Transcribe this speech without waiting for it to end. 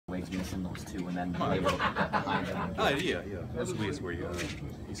missing those two and then able to put that behind him. Yeah. Those weeks where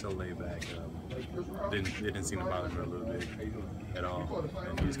he's so laid back. It didn't seem to bother him a little bit at all.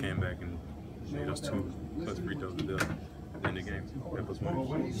 And he just came back and made those 2+ free throws to end the game. That was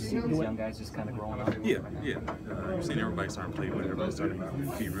one. You see these young guys just kind of growing up? Yeah. You've seen everybody starting to play well. Everybody's starting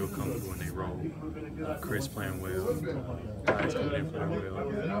to be real comfortable when they roll. Chris playing well. Guys coming in playing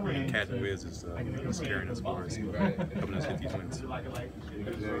well. And Cat Wiz is carrying us for us, helping us get these wins.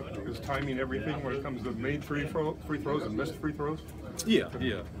 Is timing everything when it comes to made free throws and missed free throws? Yeah.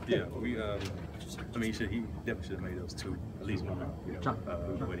 We, I mean, he definitely should have made those 2, at least one.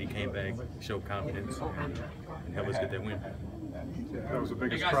 But he came back, showed confidence, and helped us get that win. That was the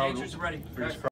biggest Hey guys, crowd. answers ready.